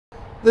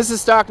This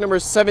is stock number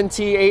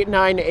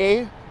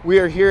 7T89A. We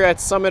are here at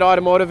Summit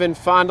Automotive in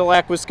Fond du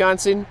Lac,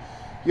 Wisconsin,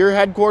 your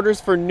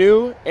headquarters for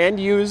new and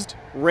used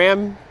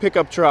Ram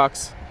pickup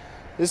trucks.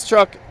 This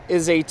truck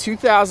is a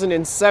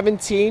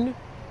 2017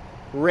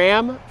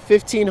 Ram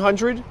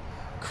 1500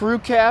 crew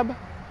cab,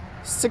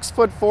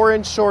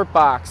 6'4" short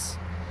box.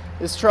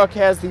 This truck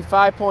has the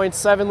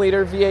 5.7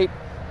 liter V8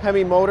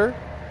 Hemi motor.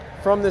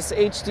 From this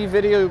HD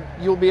video,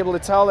 you'll be able to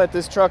tell that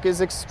this truck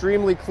is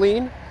extremely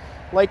clean,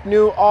 like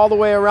new all the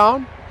way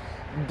around.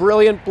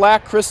 Brilliant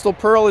black crystal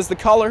pearl is the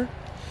color.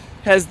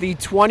 Has the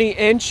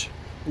 20-inch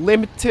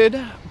limited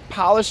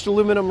polished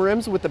aluminum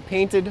rims with the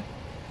painted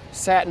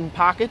satin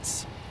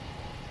pockets.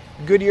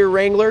 Goodyear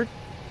Wrangler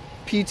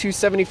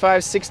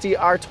P275/60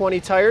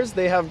 R20 tires.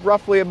 They have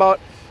roughly about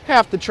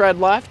half the tread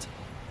left.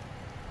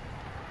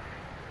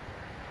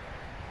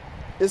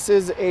 This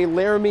is a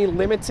Laramie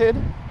limited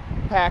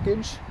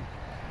package.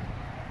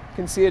 You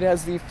can see it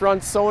has the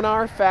front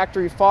Sonar,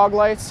 factory fog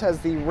lights,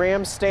 has the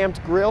Ram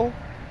stamped grille,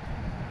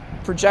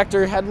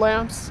 projector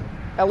headlamps,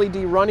 LED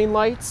running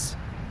lights,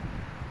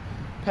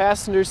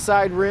 passenger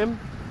side rim,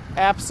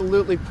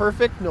 absolutely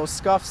perfect, no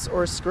scuffs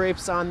or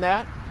scrapes on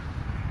that.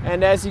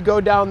 And as you go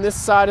down this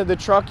side of the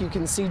truck, you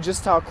can see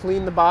just how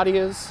clean the body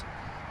is,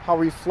 how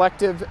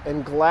reflective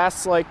and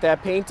glass-like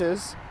that paint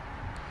is.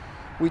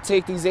 We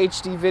take these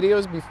HD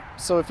videos,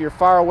 so if you're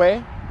far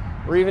away,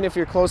 or even if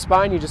you're close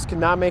by and you just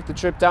cannot make the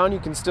trip down, you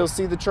can still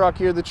see the truck,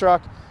 hear the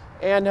truck,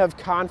 and have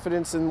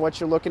confidence in what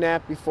you're looking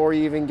at before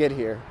you even get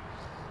here.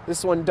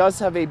 This one does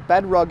have a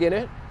bed rug in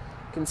it.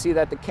 You can see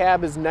that the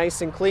cab is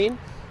nice and clean,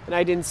 and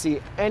I didn't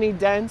see any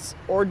dents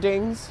or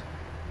dings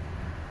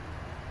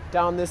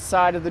down this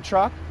side of the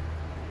truck.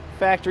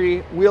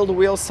 Factory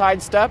wheel-to-wheel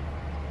side step.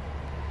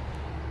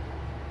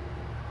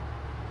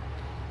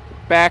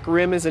 Back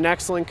rim is in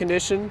excellent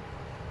condition,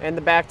 and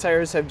the back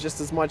tires have just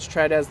as much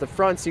tread as the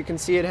front. So you can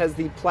see it has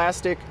the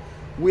plastic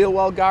wheel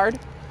well guard,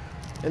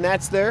 and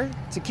that's there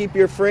to keep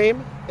your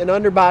frame and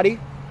underbody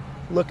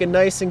looking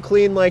nice and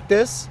clean like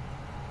this.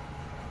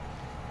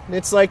 And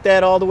it's like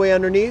that all the way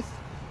underneath.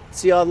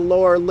 See how the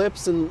lower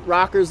lips and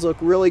rockers look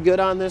really good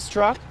on this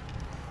truck,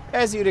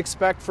 as you'd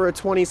expect for a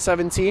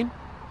 2017.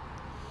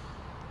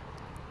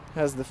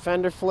 Has the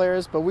fender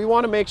flares, but we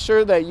want to make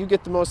sure that you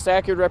get the most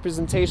accurate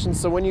representation,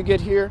 so when you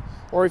get here,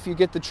 or if you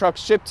get the truck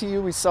shipped to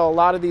you, we sell a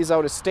lot of these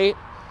out of state,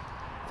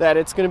 that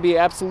it's going to be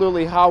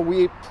absolutely how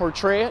we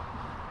portray it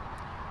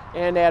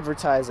and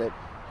advertise it.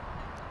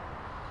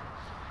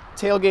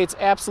 Tailgate's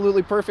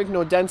absolutely perfect,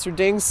 no dents or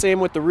dings. Same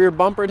with the rear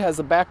bumper. It has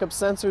the backup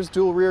sensors,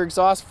 dual rear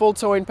exhaust, full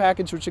towing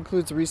package, which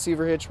includes the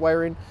receiver hitch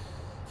wiring,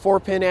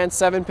 4-pin and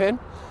 7-pin.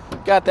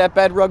 Got that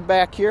bed rug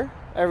back here.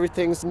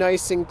 Everything's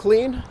nice and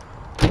clean.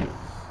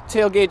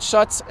 Tailgate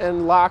shuts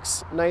and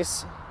locks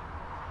nice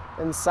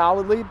and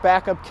solidly.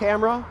 Backup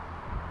camera.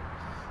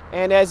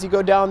 And as you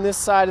go down this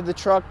side of the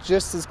truck,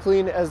 just as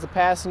clean as the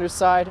passenger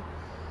side.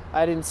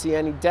 I didn't see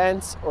any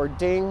dents or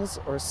dings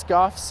or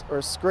scuffs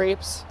or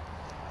scrapes.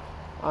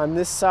 On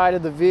this side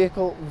of the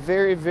vehicle,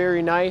 very,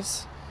 very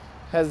nice.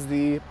 Has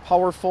the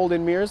power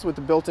fold-in mirrors with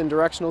the built-in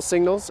directional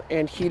signals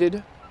and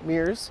heated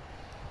mirrors.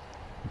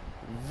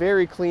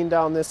 Very clean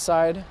down this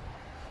side.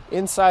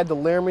 Inside, the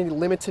Laramie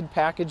Limited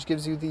package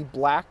gives you the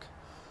black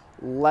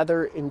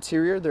leather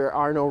interior. There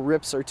are no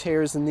rips or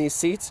tears in these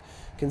seats.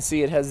 You can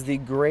see it has the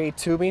gray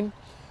tubing.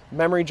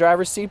 Memory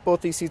driver's seat.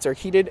 Both these seats are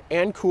heated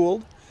and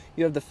cooled.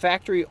 You have the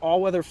factory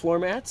all-weather floor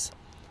mats.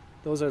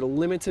 Those are the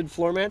limited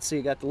floor mats, so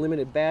you got the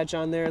limited badge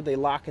on there. They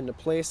lock into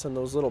place on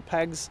those little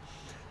pegs.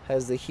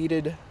 Has the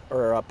heated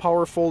or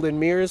power fold-in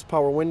mirrors,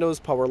 power windows,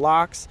 power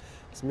locks.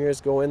 These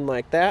mirrors go in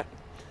like that.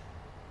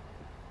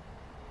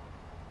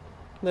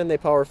 And then they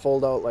power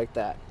fold out like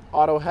that.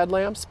 Auto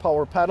headlamps,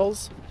 power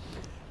pedals,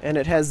 and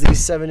it has the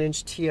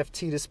 7-inch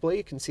TFT display.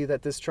 You can see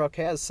that this truck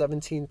has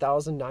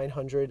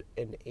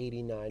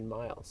 17,989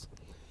 miles.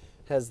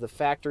 Has the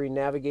factory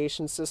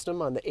navigation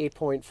system on the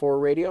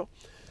 8.4 radio.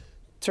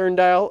 Turn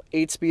dial,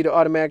 8-speed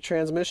automatic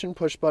transmission,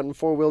 push button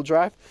 4-wheel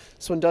drive.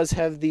 This one does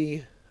have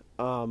the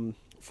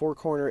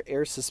 4-corner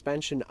air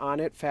suspension on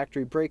it.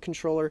 Factory brake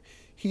controller,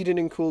 heated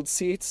and cooled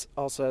seats.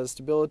 Also has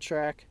stability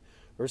track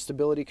or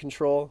stability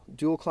control,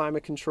 dual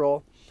climate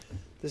control.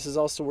 This is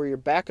also where your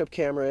backup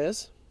camera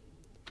is.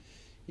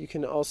 You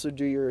can also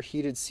do your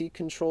heated seat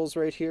controls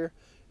right here,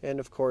 and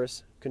of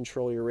course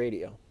control your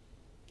radio.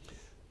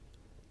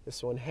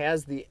 This one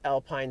has the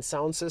Alpine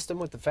sound system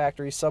with the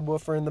factory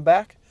subwoofer in the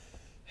back.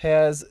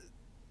 Has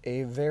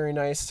a very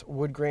nice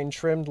wood grain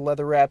trimmed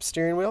leather wrapped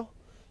steering wheel.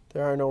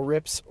 There are no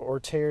rips or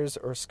tears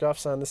or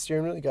scuffs on the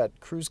steering wheel. You got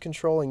cruise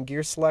control and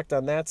gear select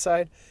on that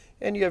side,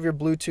 and you have your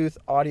Bluetooth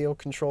audio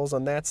controls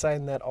on that side,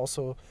 and that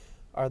also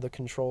are the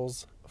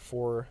controls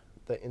for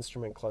the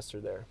instrument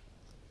cluster there.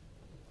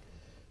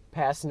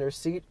 Passenger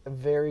seat,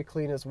 very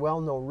clean as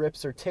well, no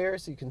rips or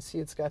tears. You can see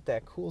it's got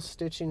that cool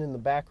stitching in the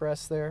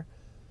backrest there.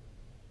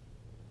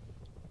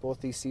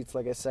 Both these seats,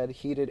 like I said,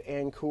 heated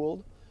and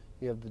cooled.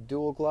 You have the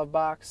dual glove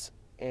box,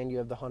 and you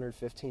have the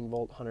 115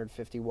 volt,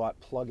 150 watt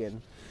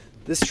plug-in.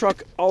 This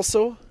truck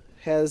also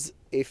has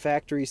a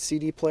factory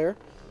CD player.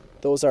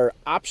 Those are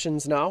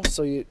options now,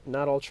 so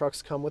not all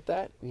trucks come with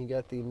that. You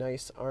got the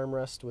nice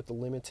armrest with the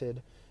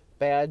limited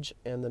badge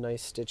and the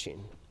nice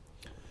stitching.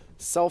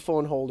 Cell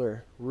phone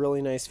holder,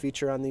 really nice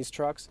feature on these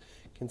trucks.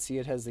 You can see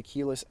it has the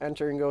keyless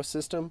enter and go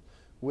system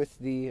with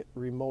the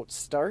remote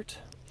start.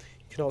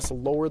 You can also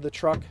lower the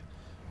truck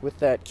with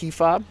that key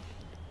fob.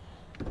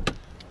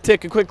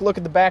 Take a quick look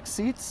at the back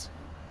seats.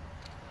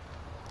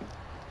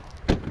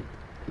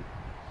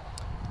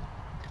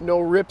 No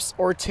rips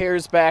or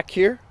tears back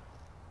here.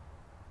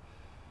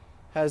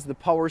 Has the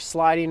power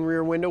sliding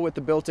rear window with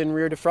the built-in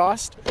rear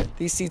defrost.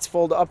 These seats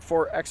fold up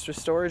for extra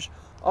storage.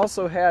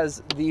 Also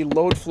has the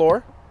load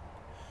floor,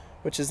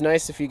 which is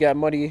nice if you got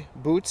muddy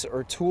boots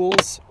or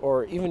tools,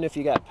 or even if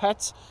you got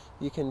pets,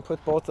 you can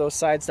put both those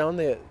sides down.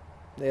 They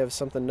have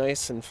something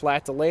nice and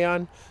flat to lay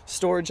on.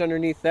 Storage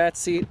underneath that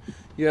seat.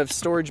 You have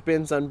storage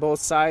bins on both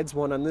sides,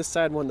 one on this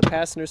side, one on the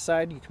passenger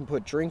side. You can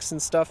put drinks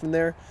and stuff in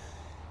there.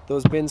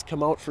 Those bins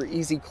come out for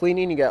easy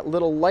cleaning. You got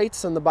little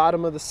lights on the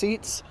bottom of the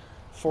seats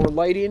for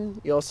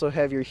lighting. You also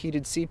have your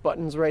heated seat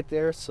buttons right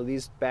there, so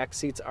these back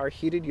seats are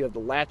heated. You have the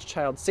Latch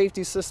child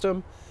safety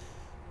system,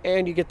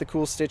 and you get the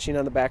cool stitching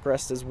on the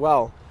backrest as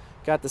well.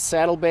 Got the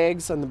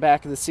saddlebags on the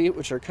back of the seat,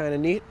 which are kind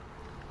of neat.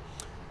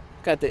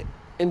 Got the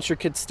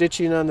intricate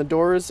stitching on the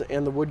doors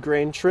and the wood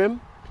grain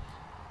trim.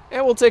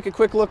 And we'll take a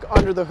quick look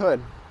under the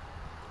hood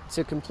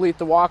to complete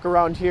the walk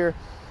around here.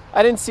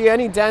 I didn't see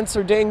any dents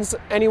or dings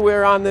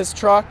anywhere on this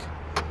truck.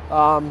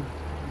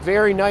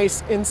 Very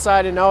nice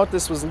inside and out.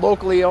 This was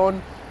locally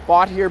owned,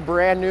 bought here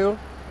brand new,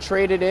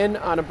 traded in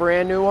on a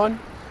brand new one.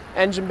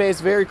 Engine bay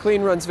is very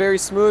clean, runs very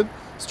smooth.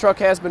 This truck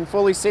has been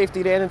fully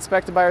safetied and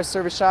inspected by our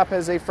service shop,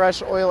 has a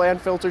fresh oil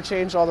and filter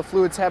change. All the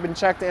fluids have been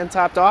checked and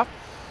topped off.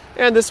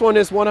 And this one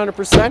is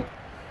 100%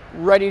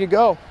 ready to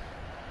go.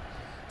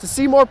 To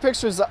see more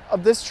pictures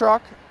of this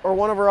truck or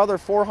one of our other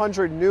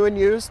 400 new and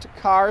used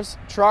cars,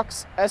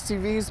 trucks,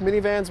 SUVs,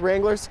 minivans,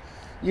 Wranglers,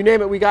 you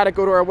name it, we got it.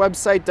 Go to our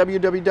website,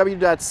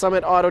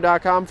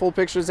 www.summitauto.com. Full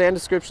pictures and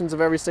descriptions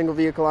of every single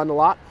vehicle on the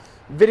lot.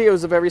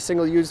 Videos of every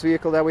single used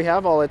vehicle that we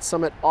have, all at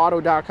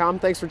summitauto.com.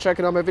 Thanks for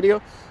checking out my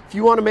video. If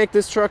you want to make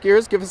this truck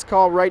yours, give us a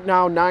call right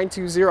now,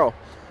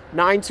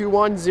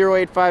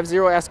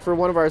 920-921-0850. Ask for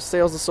one of our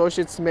sales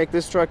associates to make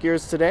this truck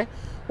yours today.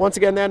 Once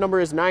again, that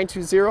number is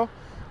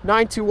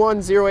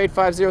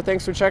 920-921-0850.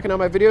 Thanks for checking out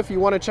my video. If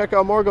you want to check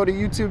out more, go to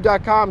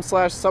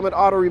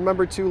youtube.com/summitauto.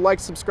 Remember to like,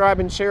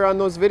 subscribe, and share on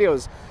those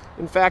videos.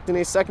 In fact, in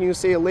a second, you'll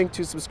see a link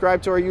to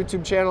subscribe to our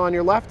YouTube channel on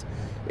your left,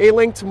 a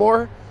link to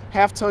more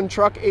half-ton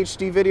truck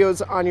HD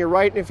videos on your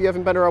right, and if you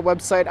haven't been to our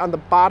website, on the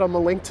bottom, a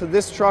link to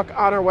this truck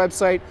on our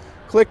website.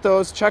 Click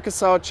those, check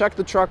us out, check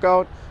the truck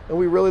out, and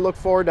we really look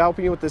forward to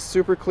helping you with this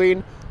super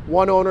clean,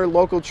 one-owner,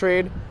 local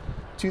trade,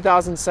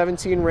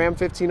 2017 Ram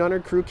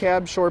 1500 Crew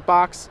Cab Short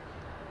Box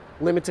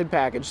Limited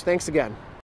Package. Thanks again.